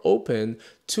more open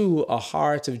to a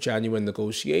heart of genuine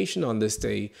negotiation on this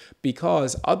day,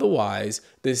 because otherwise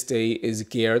this day is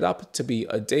geared up to be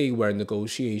a day where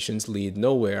negotiations lead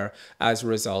nowhere as a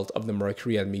result of the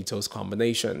Mercury Admetos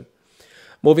combination.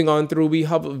 Moving on through, we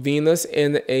have Venus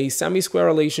in a semi-square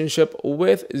relationship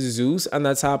with Zeus, and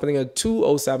that's happening at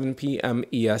 2:07 p.m.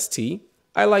 EST.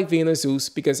 I like Venus Zeus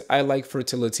because I like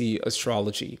fertility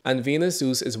astrology, and Venus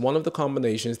Zeus is one of the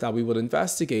combinations that we would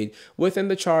investigate within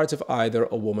the chart of either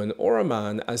a woman or a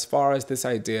man as far as this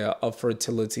idea of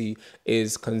fertility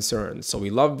is concerned. So we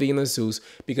love Venus Zeus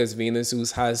because Venus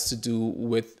Zeus has to do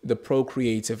with the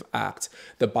procreative act,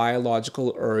 the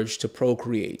biological urge to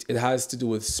procreate. It has to do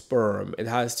with sperm. It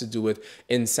has to do with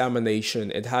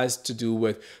insemination. It has to do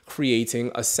with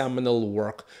creating a seminal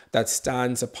work that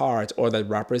stands apart or that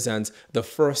represents the the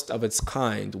first of its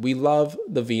kind. We love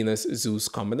the Venus-Zeus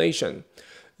combination.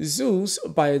 Zeus,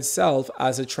 by itself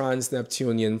as a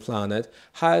trans-Neptunian planet,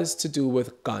 has to do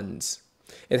with guns.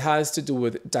 It has to do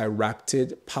with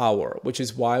directed power, which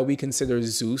is why we consider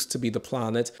Zeus to be the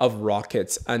planet of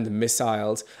rockets and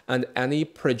missiles and any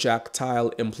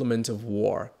projectile implement of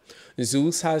war.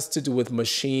 Zeus has to do with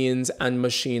machines and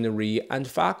machinery and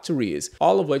factories,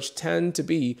 all of which tend to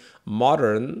be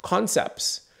modern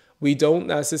concepts. We don't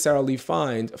necessarily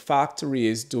find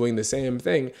factories doing the same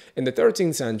thing in the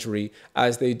 13th century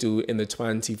as they do in the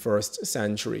 21st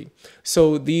century.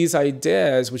 So these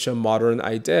ideas, which are modern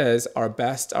ideas, are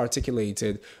best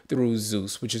articulated through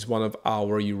Zeus, which is one of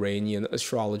our Uranian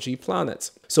astrology planets.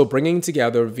 So bringing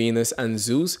together Venus and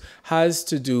Zeus has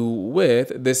to do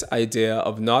with this idea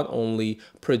of not only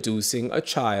producing a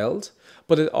child,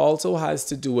 but it also has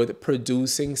to do with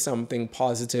producing something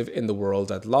positive in the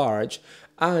world at large.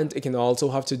 And it can also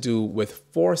have to do with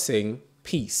forcing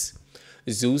peace.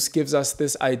 Zeus gives us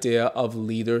this idea of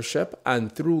leadership,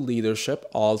 and through leadership,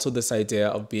 also this idea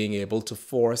of being able to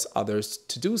force others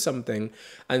to do something.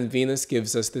 And Venus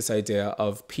gives us this idea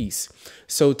of peace.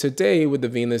 So today, with the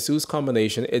Venus-Zeus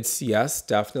combination, it's, yes,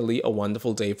 definitely a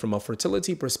wonderful day from a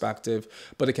fertility perspective,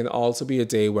 but it can also be a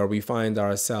day where we find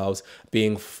ourselves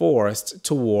being forced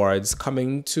towards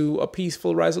coming to a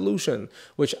peaceful resolution,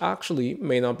 which actually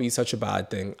may not be such a bad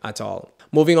thing at all.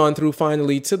 Moving on through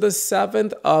finally to the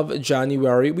 7th of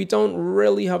January, we don't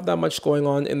really have that much going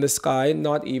on in the sky,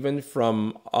 not even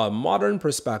from a modern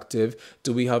perspective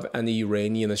do we have any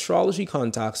Uranian astrology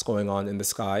contacts going on in the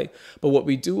sky. But what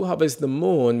we do have is the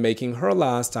moon making her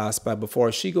last aspect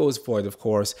before she goes void, of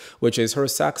course, which is her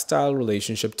sextile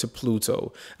relationship to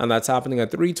Pluto. And that's happening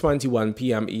at 3:21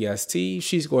 p.m. EST.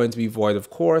 She's going to be void, of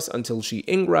course, until she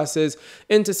ingresses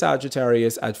into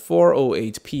Sagittarius at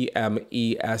 4:08 p.m.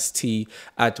 EST,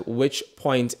 at which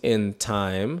point in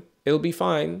time it'll be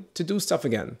fine to do stuff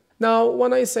again. Now,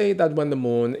 when I say that when the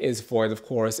moon is void, of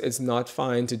course, it's not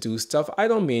fine to do stuff, I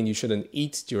don't mean you shouldn't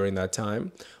eat during that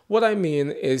time. What I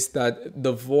mean is that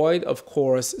the void, of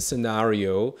course,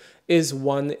 scenario is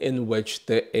one in which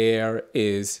the air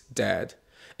is dead.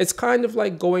 It's kind of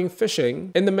like going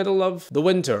fishing in the middle of the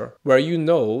winter, where you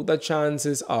know that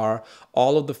chances are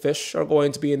all of the fish are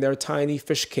going to be in their tiny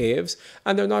fish caves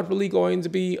and they're not really going to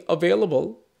be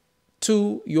available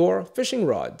to your fishing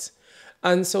rods.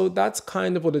 And so that's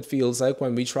kind of what it feels like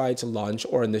when we try to launch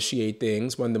or initiate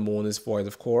things when the moon is void,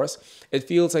 of course. It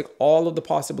feels like all of the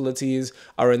possibilities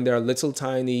are in their little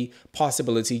tiny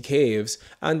possibility caves,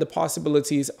 and the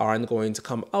possibilities aren't going to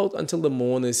come out until the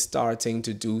moon is starting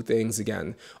to do things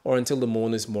again, or until the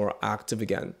moon is more active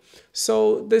again.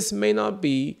 So this may not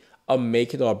be a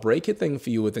make it or break it thing for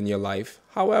you within your life.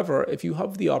 However, if you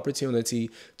have the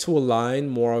opportunity to align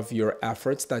more of your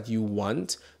efforts that you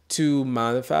want to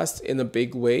manifest in a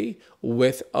big way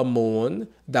with a moon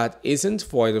that isn't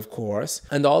void, of course,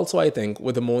 and also I think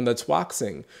with a moon that's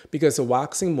waxing, because a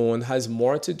waxing moon has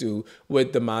more to do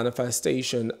with the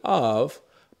manifestation of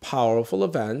powerful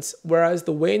events, whereas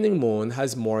the waning moon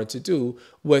has more to do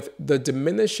with the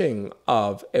diminishing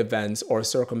of events or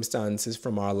circumstances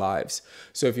from our lives.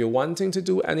 So if you're wanting to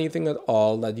do anything at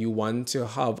all that you want to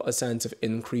have a sense of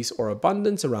increase or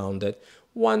abundance around it,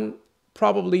 one,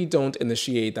 probably don't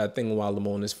initiate that thing while the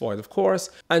moon is void, of course.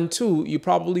 And two, you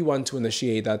probably want to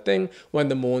initiate that thing when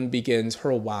the moon begins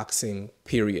her waxing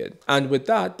period. And with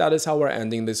that, that is how we're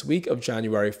ending this week of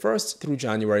January 1st through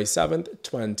January 7th,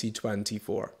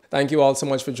 2024. Thank you all so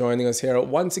much for joining us here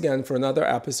once again for another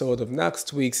episode of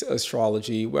next week's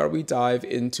astrology, where we dive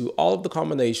into all of the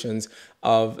combinations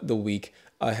of the week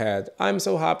ahead. I'm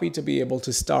so happy to be able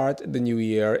to start the new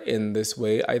year in this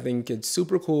way. I think it's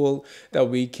super cool that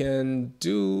we can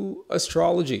do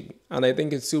astrology. And I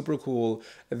think it's super cool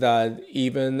that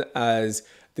even as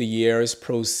the years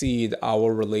proceed,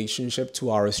 our relationship to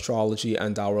our astrology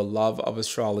and our love of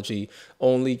astrology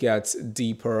only gets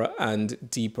deeper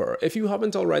and deeper. If you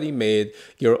haven't already made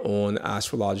your own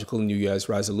astrological New Year's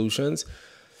resolutions,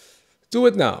 do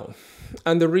it now.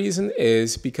 And the reason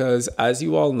is because, as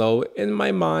you all know, in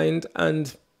my mind,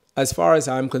 and as far as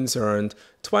I'm concerned,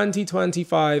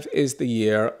 2025 is the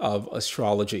year of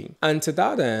astrology. And to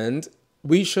that end,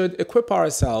 we should equip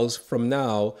ourselves from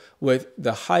now with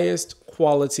the highest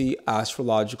quality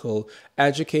astrological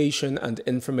education and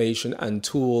information and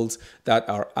tools that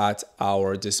are at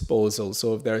our disposal.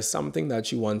 So if there's something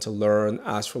that you want to learn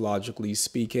astrologically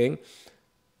speaking,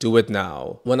 do it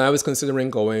now. When I was considering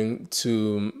going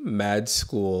to med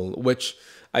school, which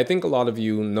I think a lot of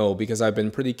you know because I've been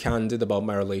pretty candid about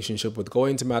my relationship with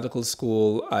going to medical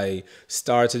school. I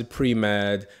started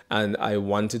pre-med and I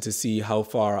wanted to see how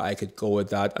far I could go with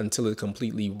that until it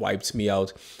completely wiped me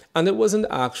out. And it wasn't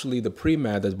actually the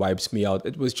pre-med that wiped me out.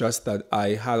 It was just that I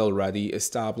had already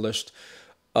established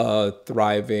a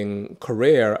thriving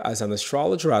career as an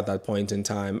astrologer at that point in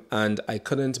time, and I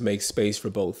couldn't make space for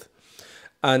both.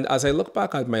 And as I look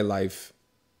back at my life,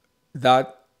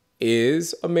 that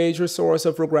is a major source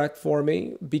of regret for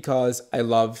me because I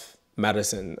love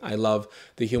medicine. I love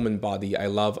the human body. I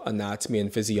love anatomy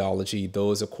and physiology.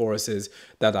 Those are courses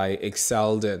that I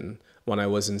excelled in when I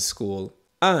was in school.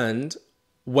 And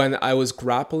when I was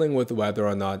grappling with whether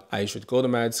or not I should go to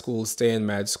med school, stay in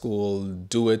med school,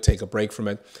 do it, take a break from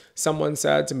it, someone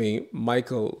said to me,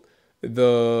 Michael,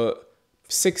 the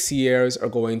 6 years are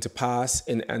going to pass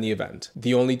in any event.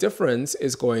 The only difference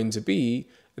is going to be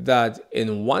that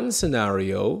in one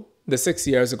scenario, the 6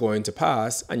 years are going to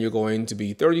pass and you're going to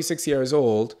be 36 years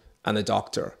old and a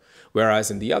doctor. Whereas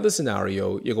in the other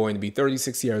scenario, you're going to be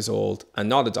 36 years old and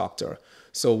not a doctor.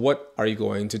 So what are you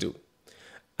going to do?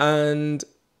 And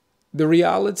the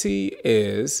reality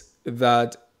is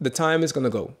that the time is going to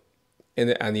go in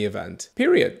any event,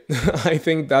 period. I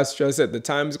think that's just it. The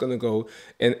time is going to go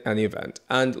in any event.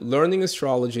 And learning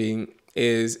astrology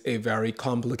is a very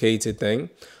complicated thing.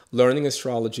 Learning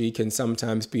astrology can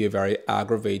sometimes be a very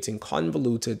aggravating,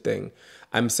 convoluted thing.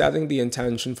 I'm setting the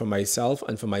intention for myself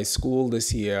and for my school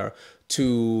this year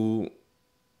to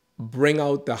bring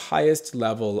out the highest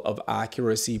level of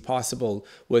accuracy possible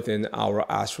within our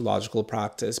astrological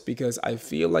practice, because I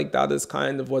feel like that is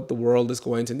kind of what the world is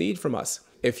going to need from us.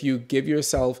 If you give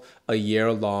yourself a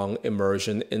year-long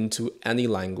immersion into any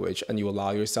language and you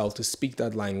allow yourself to speak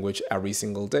that language every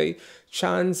single day,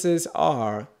 chances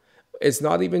are, it's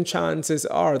not even chances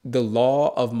are, the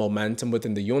law of momentum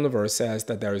within the universe says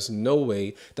that there is no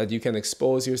way that you can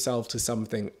expose yourself to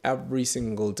something every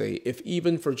single day, if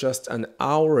even for just an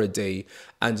hour a day,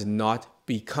 and not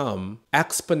become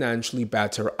exponentially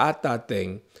better at that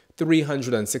thing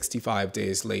 365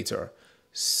 days later.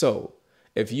 So,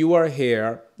 if you are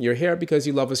here, you're here because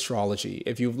you love astrology.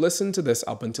 If you've listened to this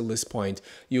up until this point,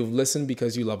 you've listened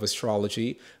because you love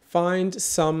astrology. Find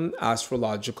some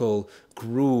astrological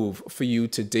groove for you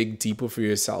to dig deeper for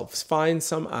yourself. Find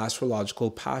some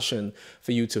astrological passion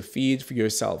for you to feed for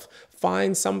yourself.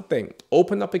 Find something.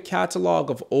 Open up a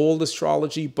catalog of old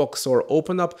astrology books or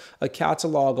open up a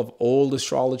catalog of old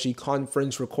astrology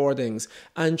conference recordings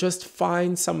and just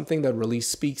find something that really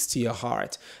speaks to your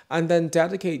heart. And then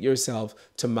dedicate yourself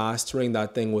to mastering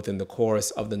that thing within the course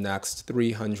of the next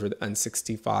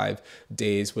 365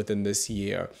 days within this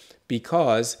year,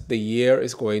 because the year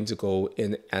is going to go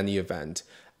in any event.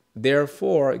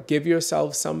 Therefore, give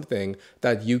yourself something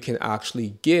that you can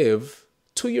actually give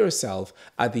to yourself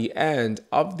at the end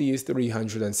of these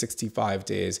 365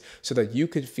 days so that you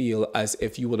could feel as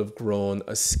if you would have grown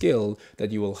a skill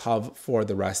that you will have for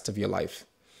the rest of your life.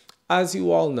 As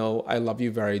you all know, I love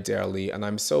you very dearly, and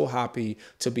I'm so happy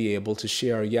to be able to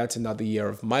share yet another year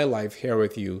of my life here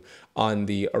with you on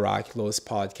the Oraculos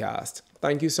podcast.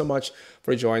 Thank you so much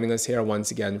for joining us here once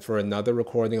again for another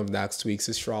recording of next week's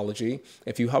astrology.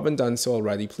 If you haven't done so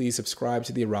already, please subscribe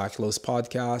to the Oraculos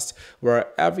podcast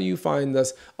wherever you find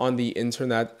us on the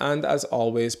internet. And as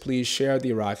always, please share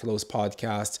the Oraculos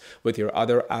podcast with your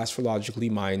other astrologically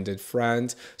minded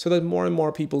friend so that more and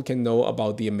more people can know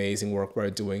about the amazing work we're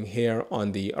doing here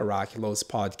on the Oraculos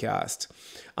podcast.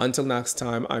 Until next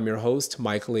time, I'm your host,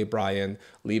 Michael A. Bryan,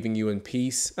 leaving you in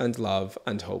peace and love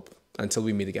and hope. Until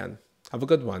we meet again. Have a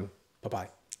good one. Bye-bye.